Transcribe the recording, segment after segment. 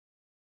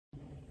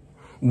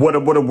What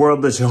up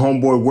world, it's your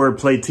homeboy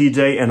WordPlay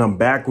TJ, and I'm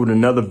back with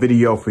another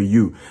video for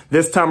you.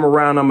 This time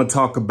around, I'm gonna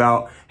talk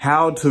about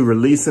how to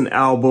release an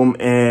album,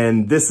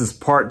 and this is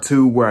part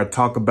 2 where I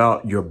talk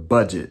about your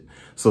budget.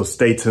 So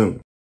stay tuned.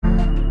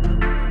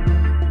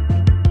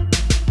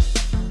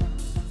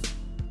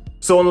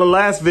 So in the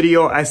last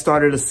video, I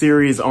started a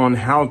series on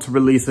how to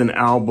release an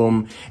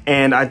album,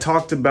 and I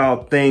talked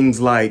about things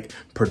like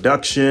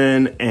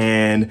production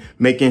and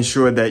making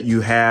sure that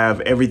you have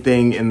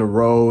everything in the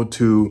row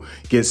to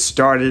get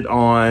started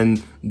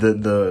on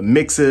the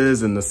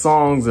mixes and the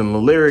songs and the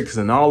lyrics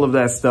and all of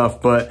that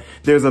stuff. But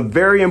there's a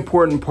very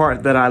important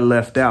part that I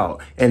left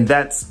out, and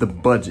that's the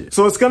budget.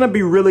 So it's gonna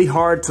be really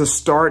hard to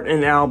start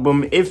an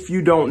album if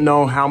you don't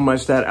know how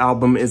much that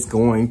album is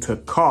going to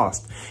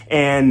cost.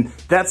 And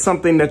that's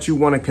something that you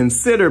wanna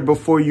consider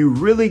before you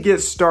really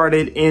get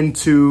started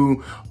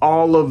into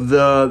all of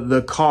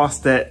the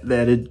cost that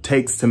it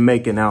takes to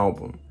make an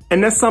album.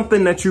 And that's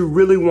something that you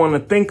really wanna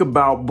think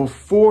about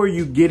before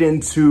you get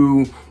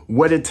into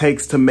what it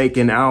takes to make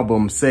an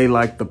album, say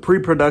like the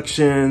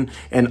pre-production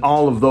and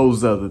all of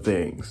those other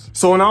things.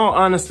 So in all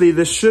honesty,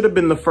 this should have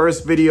been the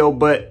first video,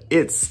 but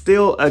it's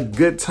still a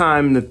good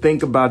time to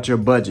think about your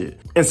budget.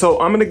 And so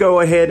I'm gonna go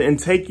ahead and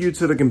take you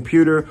to the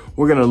computer.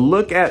 We're gonna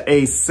look at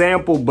a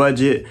sample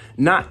budget.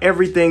 Not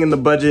everything in the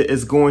budget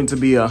is going to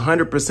be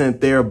 100%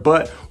 there,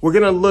 but we're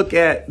gonna look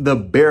at the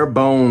bare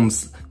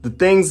bones, the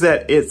things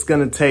that it's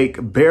gonna take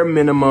bare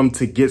minimum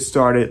to get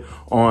started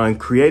on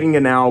creating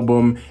an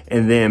album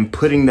and then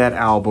putting that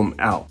album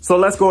out. So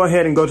let's go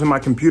ahead and go to my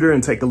computer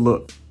and take a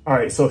look. All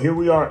right, so here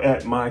we are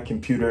at my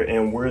computer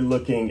and we're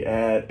looking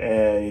at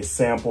a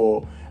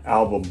sample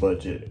album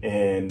budget.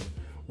 And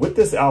with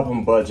this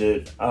album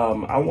budget,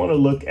 I wanna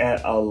look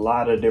at a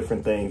lot of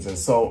different things. And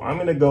so I'm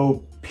gonna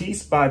go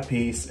piece by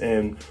piece,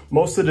 and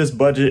most of this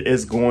budget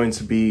is going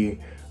to be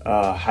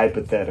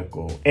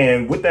hypothetical.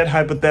 And with that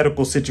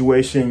hypothetical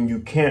situation, you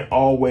can't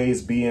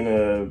always be in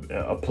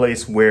a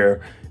place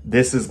where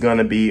this is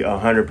gonna be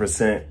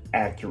 100%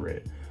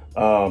 accurate.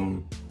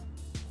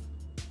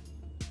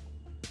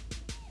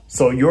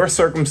 So your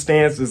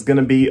circumstance is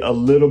gonna be a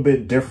little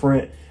bit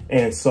different.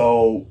 And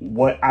so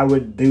what I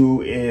would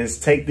do is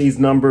take these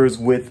numbers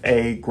with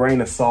a grain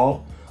of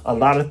salt. A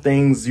lot of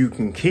things you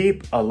can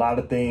keep, a lot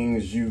of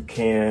things you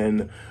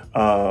can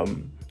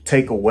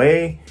take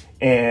away.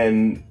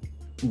 And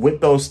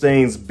with those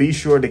things, be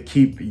sure to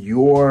keep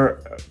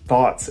your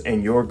thoughts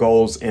and your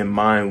goals in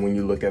mind when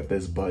you look at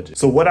this budget.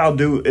 So what I'll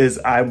do is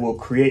I will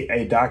create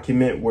a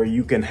document where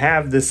you can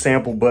have this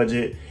sample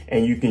budget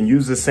and you can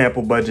use the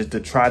sample budget to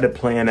try to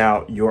plan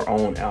out your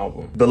own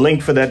album. The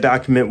link for that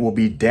document will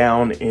be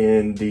down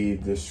in the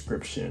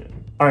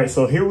description. All right,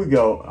 so here we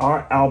go,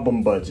 our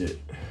album budget.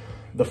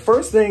 The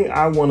first thing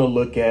I wanna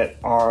look at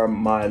are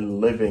my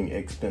living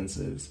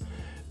expenses.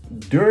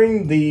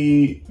 During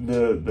the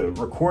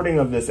recording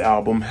of this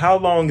album, how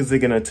long is it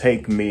gonna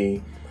take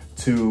me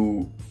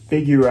to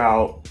figure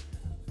out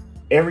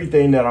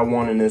everything that I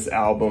want in this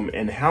album,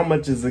 and how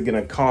much is it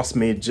gonna cost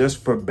me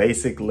just for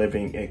basic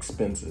living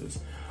expenses?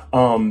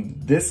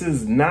 This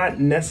is not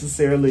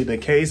necessarily the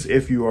case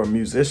if you are a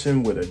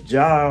musician with a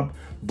job,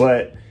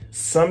 but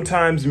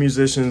sometimes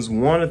musicians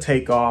want to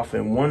take off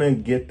and want to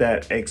get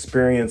that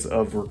experience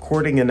of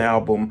recording an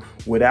album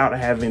without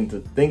having to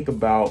think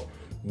about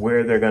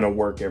where they're going to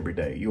work every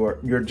day.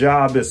 Your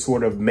job is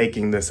sort of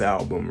making this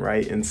album,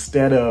 right?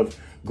 Instead of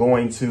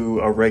going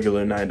to a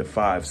regular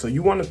 9-to-5. So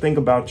you want to think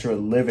about your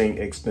living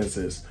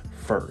expenses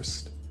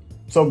first.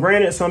 So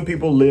granted, some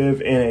people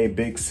live in a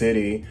big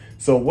city.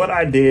 So what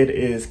I did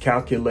is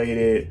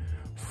calculated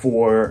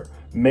for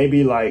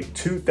maybe like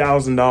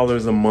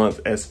 $2,000 a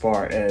month as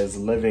far as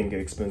living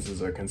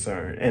expenses are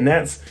concerned. And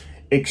that's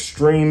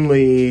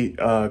extremely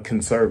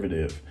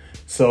conservative.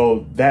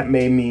 So that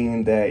may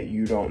mean that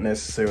you don't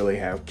necessarily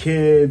have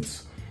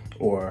kids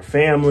or a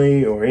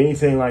family or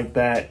anything like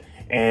that,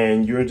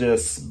 and you're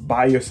just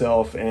by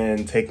yourself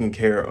and taking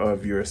care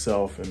of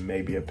yourself and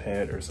maybe a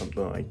pet or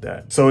something like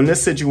that. So in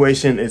this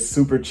situation, it's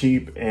super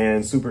cheap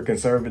and super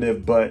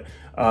conservative, but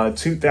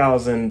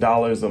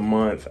 $2,000 a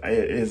month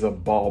is a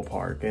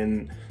ballpark.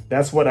 And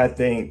that's what I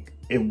think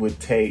it would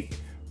take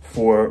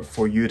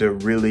for you to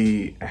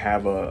really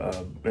have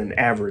an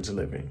average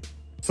living.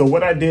 So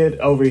what I did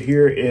over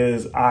here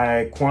is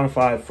I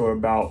quantified for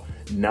about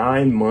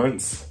 9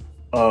 months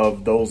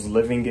of those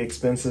living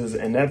expenses,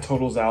 and that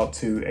totals out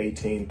to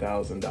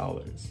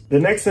 $18,000. The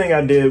next thing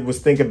I did was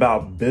think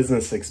about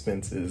business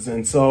expenses.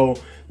 And so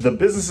the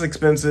business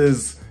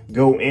expenses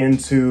go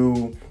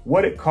into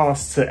what it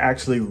costs to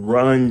actually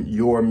run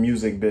your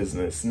music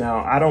business.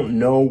 Now, I don't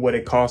know what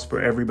it costs for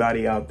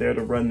everybody out there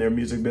to run their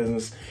music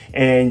business,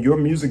 and your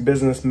music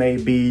business may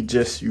be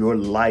just your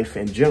life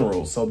in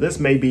general. So this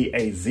may be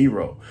a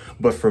zero,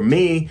 but for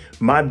me,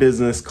 my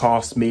business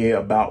costs me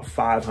about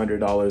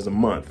 $500 a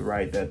month,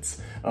 right?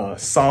 That's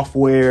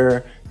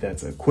software,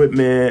 that's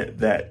equipment,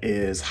 that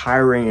is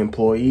hiring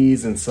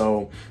employees. And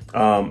so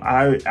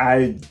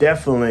I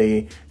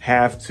definitely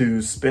have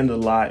to spend a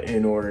lot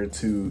in order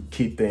to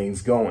keep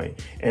things going. going.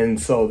 And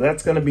so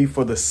that's going to be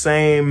for the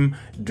same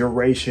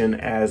duration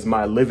as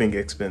my living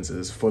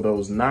expenses. For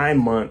those 9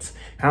 months,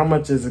 how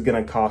much is it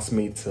going to cost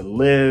me to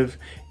live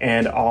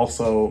and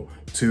also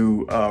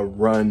to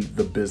run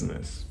the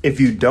business? If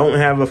you don't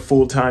have a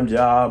full-time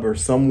job or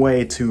some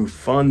way to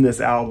fund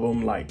this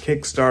album like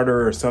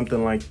Kickstarter or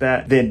something like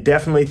that, then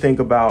definitely think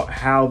about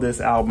how this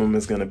album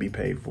is going to be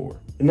paid for.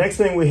 The next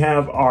thing we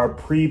have are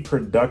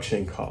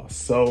pre-production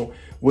costs. So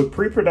with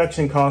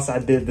pre-production costs, I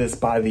did this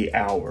by the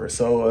hour.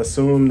 So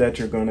assume that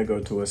you're going to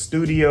go to a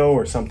studio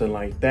or something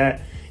like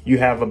that. You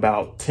have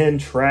about 10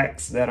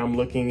 tracks that I'm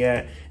looking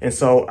at. And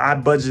so I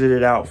budgeted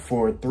it out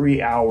for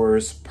 3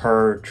 hours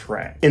per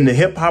track. In the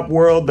hip hop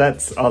world,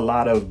 that's a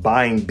lot of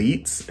buying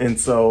beats. And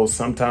so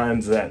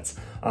sometimes that's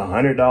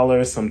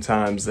 $100,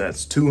 sometimes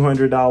that's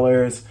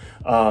 $200.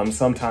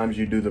 Sometimes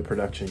you do the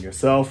production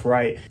yourself,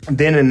 right?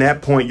 Then in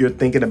that point, you're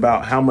thinking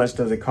about how much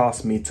does it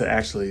cost me to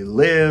actually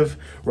live,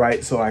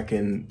 right? So I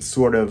can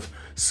sort of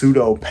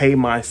pseudo pay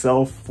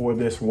myself for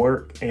this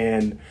work.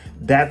 And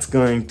that's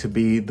going to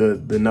be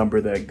the number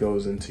that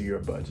goes into your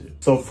budget.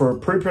 So for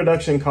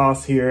pre-production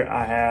costs here,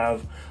 I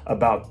have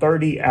about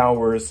 30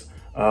 hours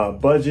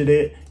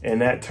budgeted,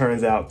 and that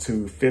turns out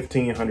to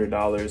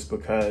 $1,500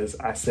 because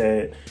I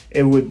said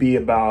it would be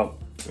about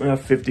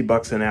 50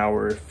 bucks an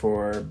hour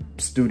for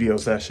studio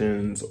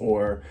sessions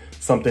or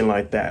something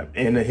like that.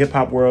 In the hip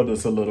hop world,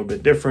 it's a little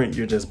bit different.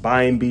 You're just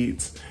buying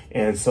beats.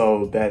 And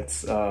so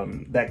that's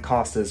that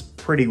cost is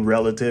pretty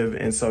relative.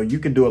 And so you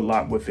could do a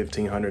lot with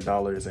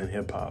 $1,500 in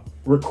hip hop.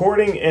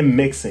 Recording and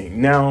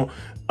mixing. Now,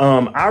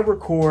 I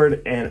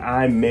record and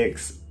I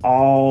mix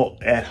all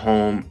at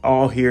home,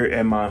 all here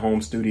at my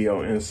home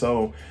studio. And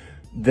so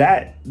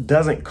that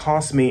doesn't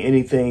cost me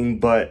anything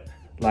but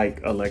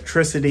like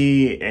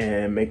electricity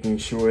and making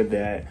sure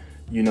that,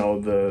 you know,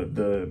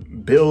 the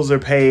bills are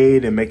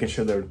paid and making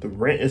sure that the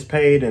rent is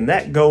paid, and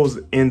that goes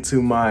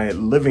into my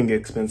living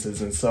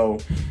expenses. And so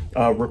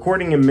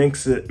recording and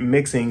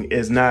mixing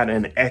is not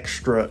an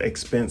extra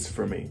expense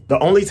for me. The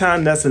only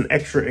time that's an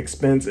extra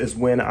expense is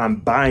when I'm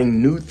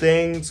buying new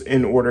things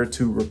in order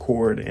to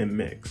record and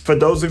mix. For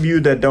those of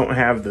you that don't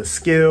have the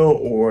skill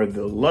or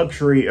the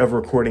luxury of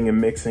recording and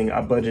mixing,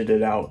 I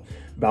budgeted out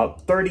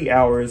about 30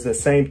 hours, the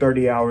same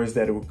 30 hours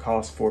that it would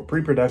cost for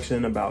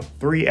pre-production, about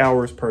 3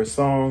 hours per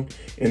song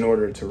in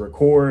order to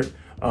record.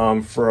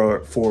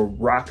 For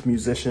rock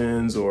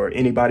musicians or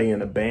anybody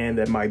in a band,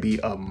 that might be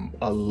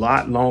a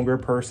lot longer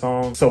per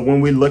song. So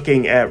when we're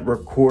looking at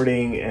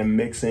recording and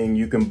mixing,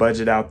 you can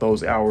budget out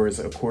those hours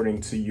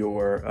according to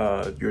your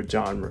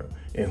genre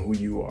and who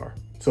you are.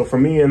 So for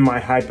me, in my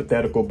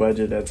hypothetical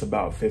budget, that's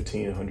about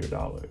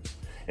 $1,500.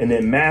 And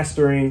then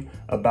mastering,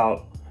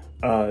 about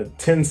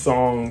 10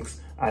 songs,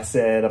 I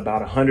said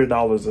about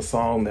 $100 a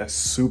song. That's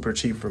super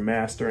cheap for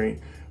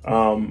mastering.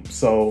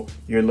 So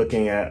you're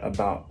looking at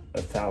about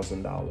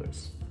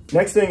 $1,000.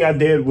 Next thing I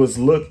did was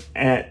look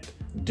at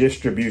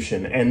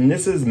distribution, and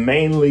this is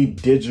mainly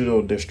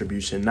digital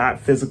distribution,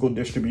 not physical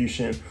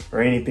distribution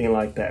or anything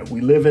like that.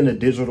 We live in a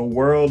digital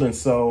world, and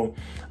so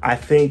I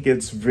think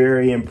it's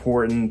very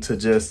important to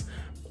just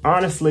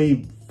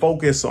honestly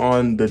focus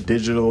on the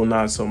digital,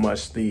 not so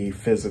much the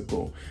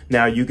physical.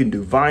 Now you can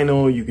do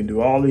vinyl, you can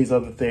do all these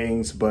other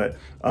things, but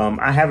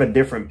I have a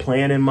different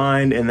plan in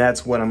mind, and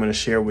that's what I'm going to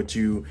share with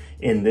you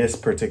in this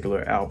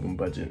particular album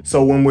budget.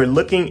 So when we're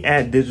looking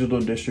at digital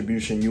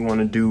distribution, you want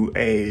to do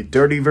a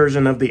dirty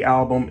version of the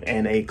album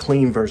and a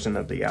clean version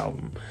of the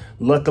album.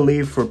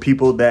 Luckily for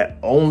people that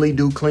only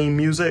do clean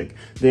music,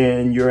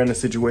 then you're in a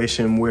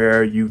situation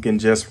where you can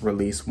just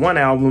release one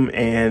album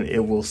and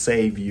it will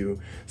save you,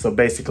 so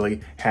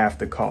basically half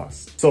the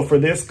cost. So for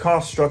this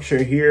cost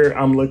structure here,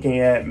 I'm looking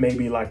at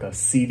maybe like a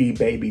CD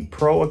Baby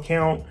Pro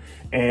account,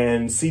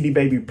 and CD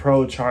Baby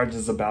Pro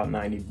charges about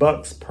 90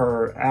 bucks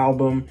per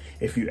album.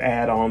 If you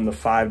add on the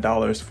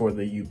 $5 for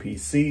the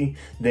UPC,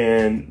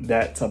 then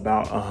that's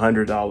about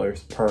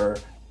 $100 per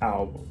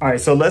album. All right,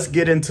 so let's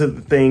get into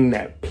the thing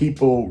that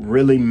people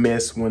really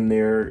miss when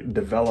they're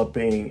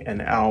developing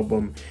an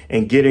album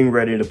and getting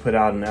ready to put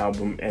out an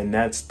album, and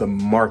that's the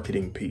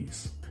marketing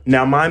piece.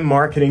 Now, my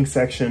marketing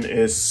section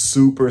is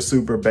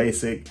super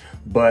basic,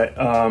 but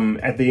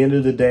at the end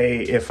of the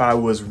day, if I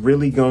was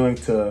really going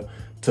to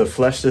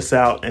flesh this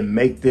out and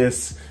make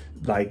this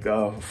like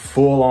a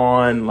full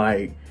on,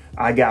 like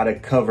I gotta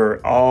cover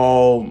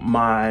all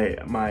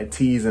my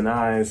T's and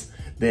I's,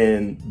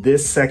 then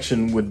this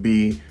section would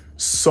be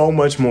so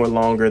much more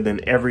longer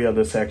than every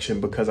other section,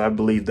 because I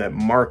believe that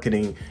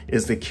marketing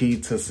is the key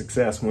to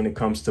success when it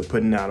comes to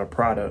putting out a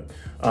product,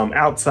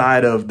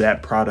 outside of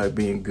that product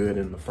being good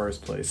in the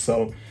first place.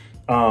 So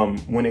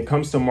when it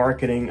comes to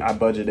marketing, I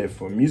budgeted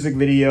for music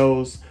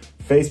videos,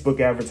 Facebook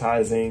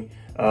advertising,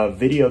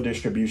 video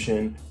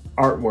distribution,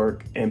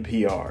 artwork, and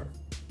PR.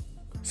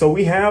 So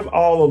we have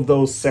all of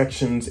those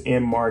sections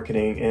in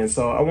marketing, and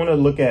so I want to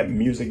look at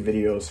music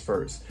videos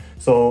first.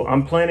 So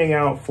I'm planning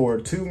out for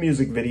 2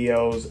 music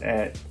videos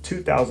at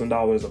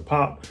 $2,000 a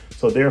pop.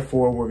 So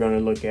therefore, we're going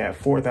to look at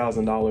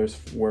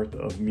 $4,000 worth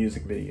of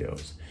music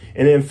videos.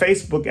 And then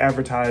Facebook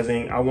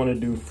advertising, I want to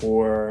do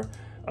for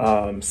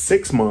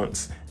 6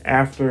 months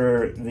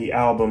after the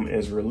album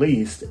is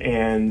released.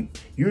 And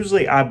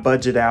usually I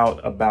budget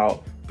out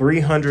about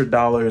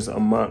 $300 a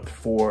month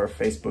for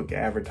Facebook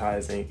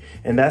advertising.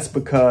 And that's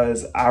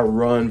because I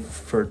run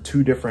for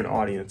 2 different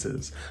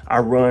audiences. I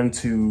run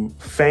to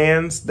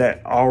fans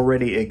that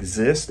already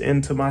exist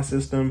into my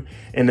system,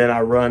 and then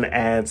I run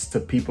ads to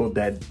people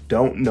that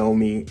don't know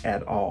me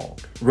at all.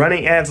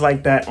 Running ads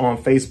like that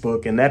on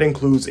Facebook, and that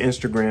includes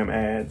Instagram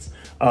ads,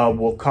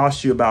 will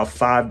cost you about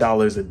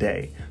 $5 a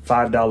day.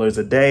 $5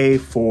 a day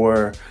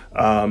for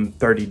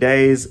 30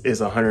 days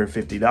is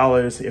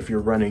 $150. If you're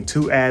running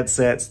 2 ad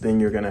sets, then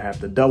you're going to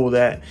have to double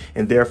that.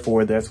 And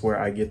therefore, that's where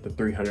I get the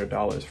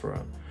 $300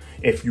 from.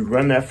 If you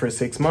run that for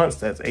 6 months,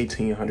 that's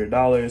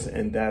 $1,800.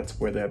 And that's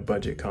where that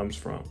budget comes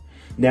from.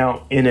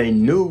 Now, in a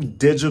new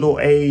digital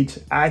age,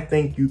 I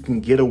think you can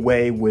get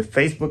away with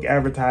Facebook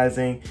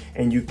advertising,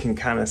 and you can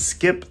kind of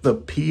skip the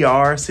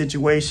PR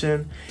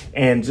situation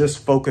and just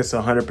focus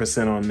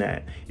 100% on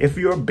that. If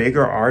you're a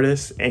bigger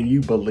artist and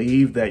you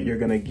believe that you're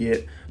going to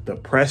get the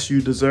press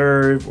you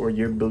deserve, or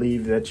you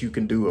believe that you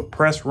can do a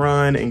press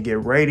run and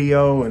get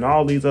radio and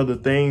all these other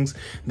things,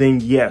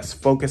 then yes,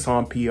 focus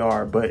on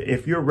PR. But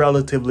if you're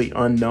relatively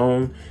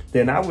unknown,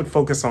 then I would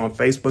focus on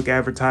Facebook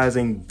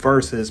advertising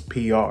versus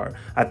PR.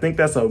 I think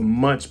that's a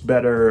much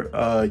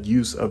better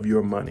use of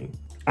your money.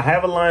 I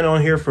have a line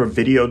on here for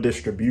video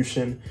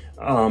distribution.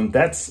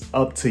 That's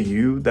up to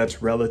you,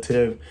 that's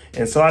relative.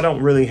 And so I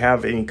don't really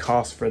have any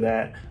cost for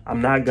that.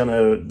 I'm not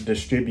gonna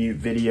distribute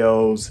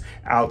videos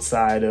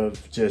outside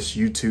of just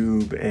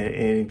YouTube and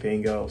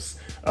anything else.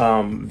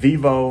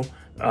 Vivo,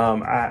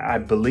 I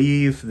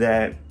believe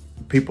that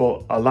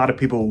a lot of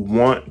people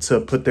want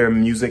to put their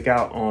music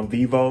out on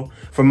Vivo.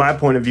 From my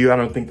point of view, I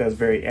don't think that's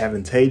very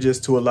advantageous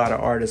to a lot of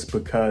artists,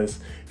 because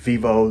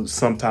Vivo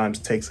sometimes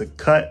takes a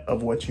cut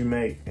of what you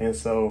make. And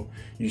so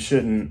you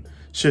shouldn't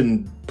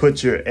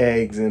put your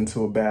eggs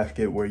into a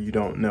basket where you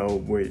don't know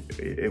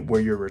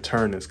where your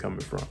return is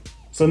coming from.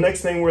 So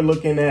next thing we're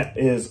looking at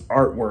is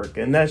artwork,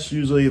 and that's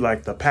usually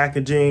like the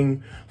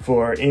packaging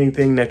for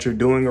anything that you're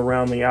doing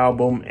around the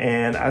album.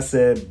 And I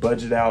said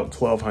budget out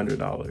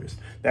 $1,200.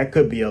 That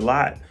could be a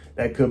lot,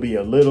 that could be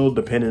a little,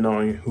 depending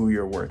on who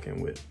you're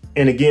working with.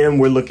 And again,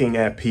 we're looking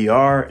at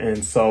PR,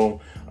 and so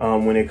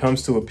when it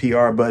comes to a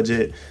PR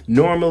budget,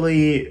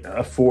 normally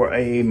for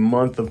a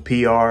month of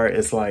PR,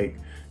 it's like,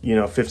 you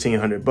know,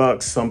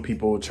 $1,500. Some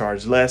people will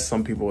charge less,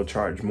 some people will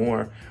charge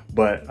more,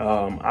 but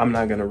I'm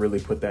not gonna really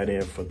put that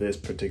in for this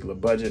particular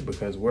budget,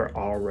 because we're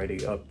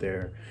already up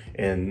there,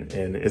 and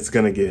it's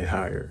gonna get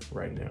higher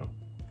right now.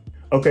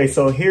 Okay,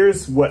 so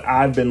here's what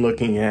I've been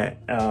looking at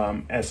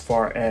as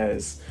far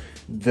as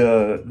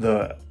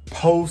the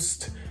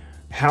post,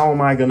 how am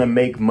I gonna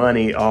make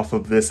money off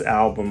of this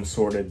album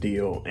sort of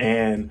deal.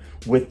 And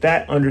with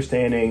that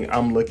understanding,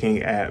 I'm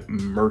looking at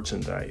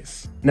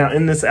merchandise. Now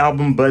in this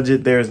album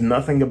budget, there's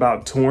nothing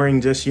about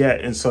touring just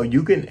yet. And so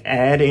you can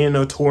add in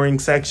a touring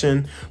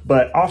section,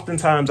 but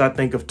oftentimes I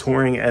think of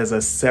touring as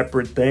a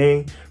separate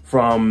thing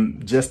from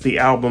just the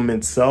album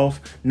itself.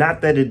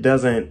 Not that it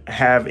doesn't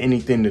have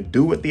anything to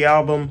do with the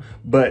album,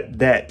 but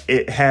that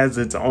it has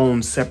its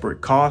own separate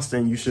cost,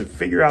 and you should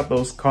figure out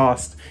those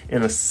costs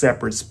in a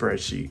separate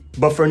spreadsheet.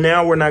 But for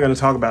now, we're not gonna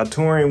talk about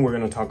touring, we're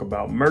gonna talk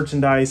about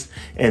merchandise,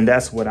 and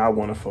that's what I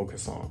wanna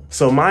focus on.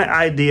 So my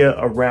idea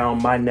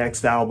around my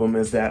next album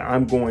is that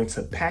I'm going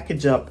to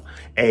package up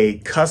a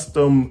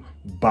custom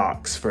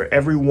box for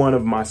every one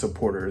of my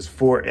supporters,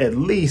 for at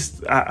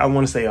least, I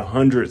want to say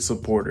 100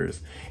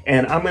 supporters.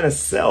 And I'm going to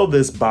sell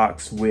this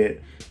box with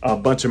a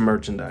bunch of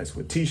merchandise,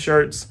 with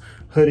t-shirts,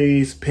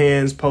 hoodies,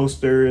 pins,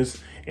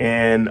 posters,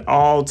 and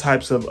all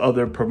types of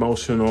other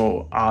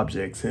promotional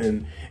objects.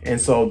 And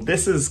so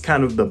this is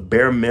kind of the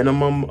bare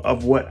minimum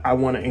of what I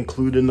want to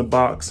include in the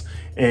box,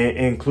 and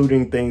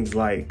including things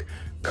like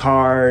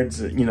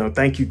cards, you know,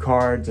 thank you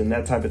cards and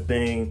that type of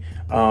thing.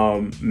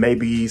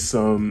 Maybe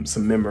some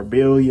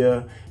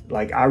memorabilia.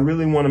 Like, I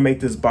really want to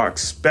make this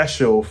box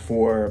special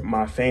for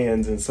my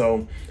fans, and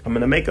so I'm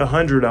gonna make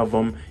 100 of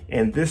them.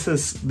 And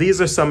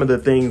these are some of the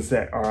things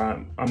that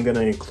I'm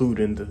gonna include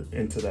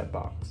into that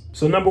box.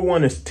 So number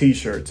one is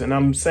t-shirts, and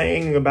I'm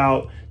saying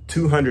about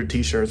 200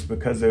 t-shirts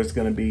because there's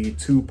gonna be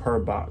 2 per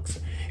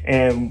box.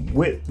 And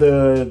with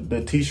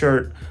the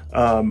t-shirt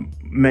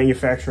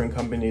manufacturing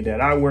company that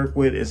I work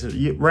with, is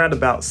around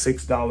about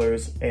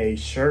 $6 a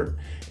shirt.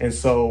 And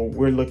so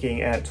we're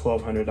looking at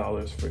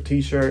 $1,200 for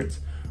t-shirts.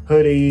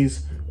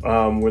 Hoodies,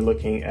 we're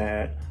looking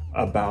at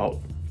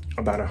about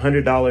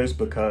 $100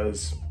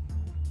 because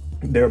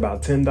they're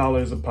about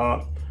 $10 a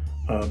pop.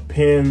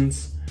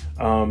 Pins,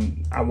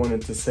 I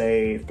wanted to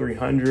say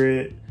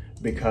 300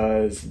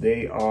 because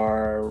they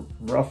are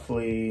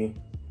roughly,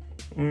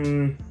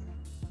 I'm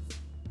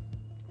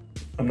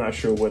not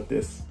sure what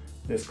this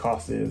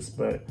cost is,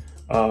 but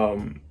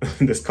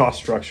this cost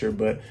structure,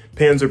 but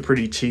pins are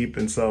pretty cheap,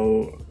 and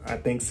so I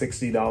think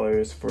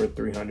 $60 for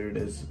 300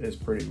 is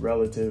pretty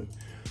relative.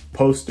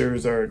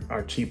 Posters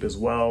are cheap as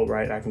well,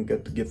 right? I can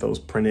get those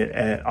printed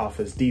at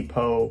Office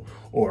Depot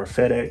or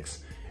FedEx.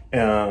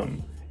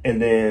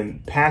 And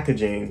then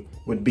packaging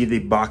would be the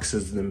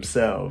boxes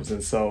themselves.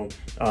 And so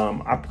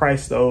I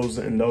priced those,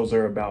 and those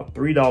are about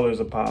 $3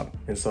 a pop.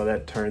 And so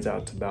that turns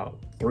out to about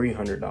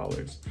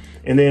 $300.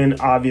 And then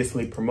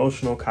obviously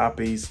promotional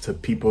copies to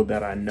people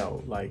that I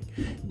know, like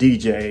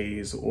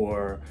DJs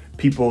or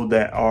people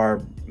that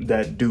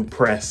do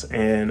press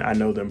and I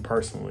know them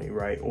personally,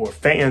 right? Or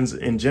fans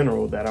in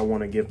general that I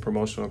want to give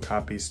promotional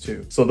copies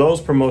to. So those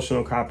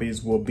promotional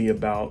copies will be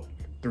about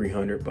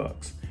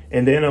 $300.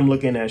 And then I'm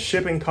looking at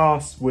shipping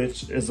costs,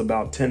 which is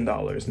about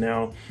 $10.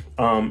 Now,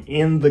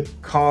 in the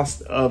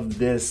cost of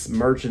this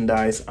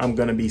merchandise, I'm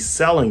going to be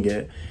selling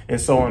it.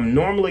 And so I'm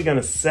normally going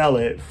to sell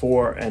it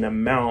for an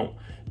amount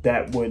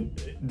that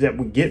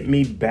would get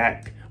me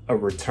back a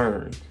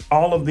return.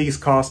 All of these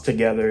costs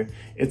together,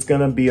 it's going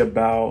to be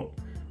about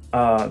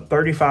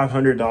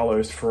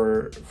 $3,500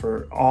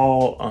 for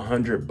all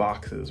 100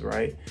 boxes,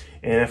 right?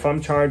 And if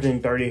I'm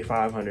charging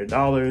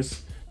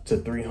 $3,500 to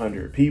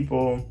 300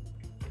 people,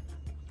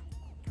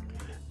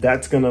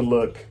 that's gonna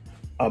look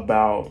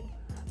about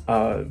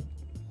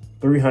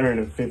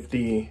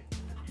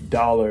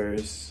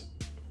 $350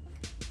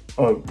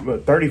 or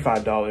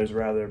 $35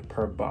 rather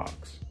per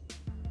box.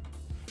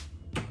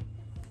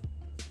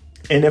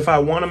 And if I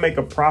want to make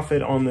a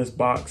profit on this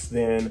box,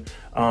 then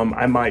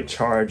I might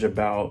charge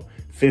about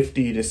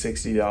 $50 to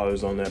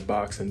 $60 on that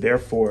box, and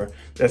therefore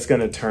that's going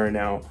to turn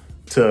out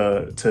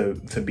to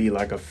be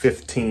like a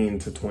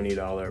 $15 to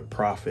 $20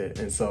 profit.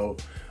 And so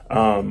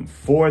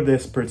for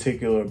this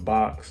particular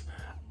box,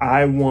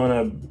 I want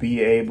to be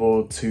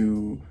able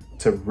to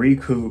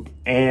recoup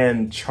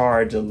and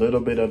charge a little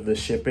bit of the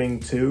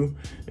shipping too.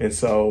 And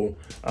so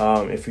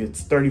if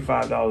it's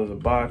 $35 a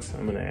box,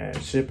 I'm going to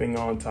add shipping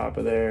on top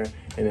of there,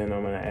 and then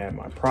I'm going to add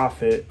my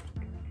profit.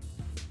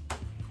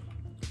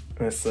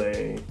 Let's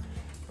say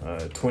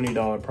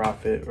 $20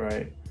 profit,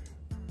 right?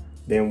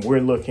 Then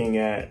we're looking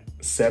at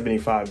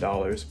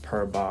 $75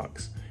 per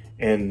box,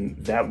 and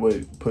that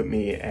would put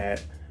me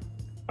at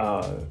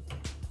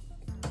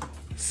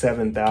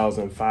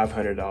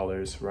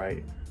 $7,500,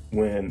 right?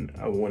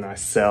 When I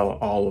sell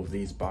all of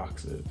these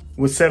boxes.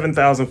 With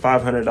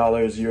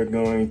 $7,500, you're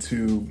going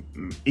to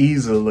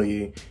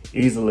easily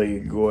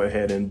go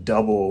ahead and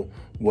double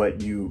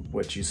what you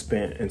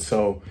spent. And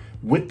so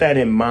with that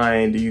in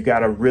mind, you got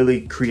to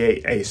really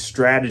create a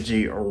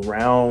strategy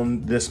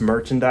around this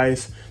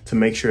merchandise to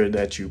make sure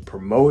that you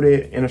promote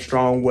it in a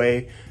strong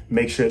way,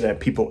 make sure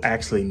that people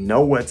actually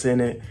know what's in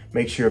it,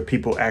 make sure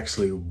people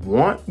actually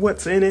want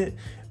what's in it.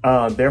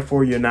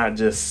 Therefore, you're not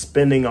just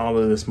spending all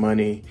of this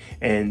money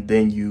and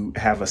then you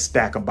have a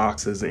stack of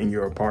boxes in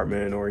your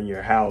apartment or in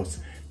your house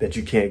that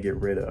you can't get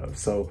rid of.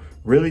 So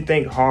really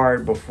think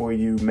hard before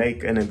you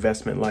make an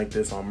investment like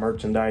this on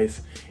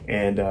merchandise,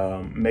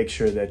 and make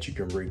sure that you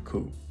can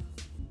recoup.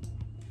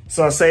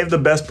 So I saved the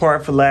best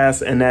part for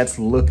last, and that's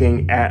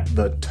looking at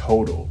the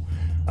total.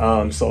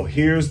 So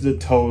here's the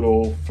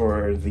total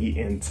for the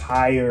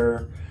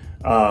entire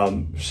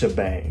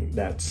shebang.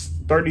 That's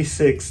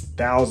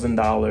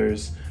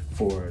 $36,000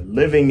 for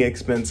living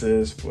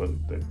expenses, for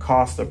the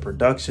cost of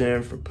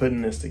production, for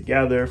putting this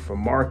together, for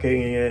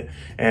marketing it,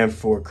 and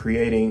for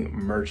creating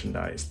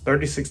merchandise.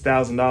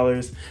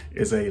 $36,000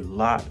 is a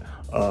lot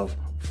of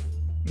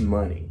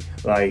money.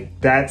 Like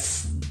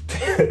it's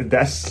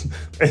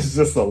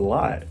just a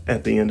lot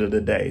at the end of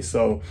the day.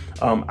 So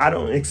I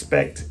don't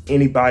expect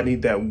anybody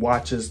that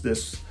watches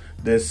this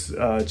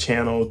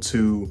channel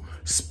to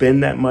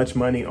spend that much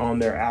money on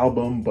their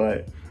album,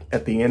 but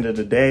at the end of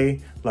the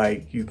day,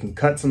 like, you can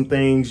cut some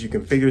things, you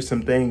can figure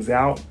some things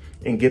out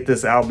and get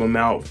this album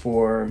out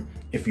for,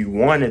 if you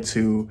wanted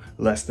to,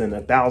 less than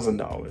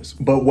 $1,000.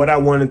 But what I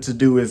wanted to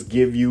do is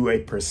give you a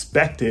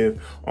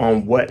perspective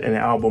on what an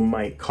album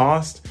might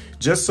cost,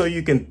 just so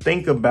you can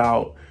think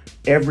about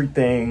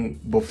everything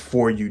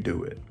before you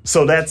do it.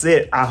 So that's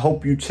it. I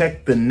hope you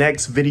check the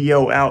next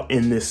video out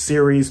in this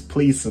series.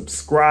 Please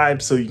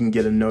subscribe so you can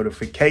get a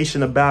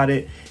notification about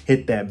it.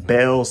 Hit that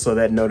bell so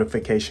that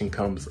notification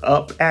comes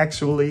up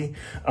actually.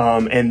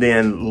 And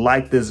then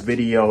like this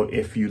video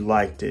if you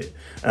liked it.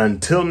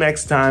 Until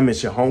next time,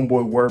 it's your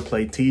homeboy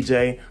Wordplay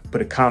TJ.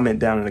 Put a comment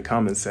down in the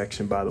comment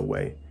section, by the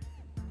way.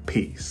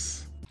 Peace.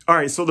 All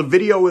right, so the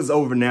video is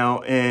over now,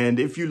 and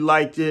if you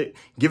liked it,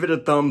 give it a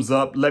thumbs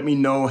up. Let me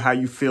know how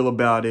you feel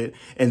about it,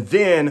 and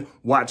then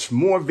watch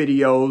more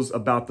videos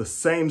about the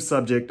same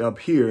subject up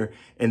here,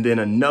 and then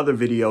another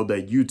video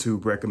that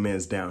YouTube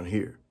recommends down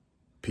here.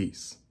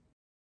 Peace.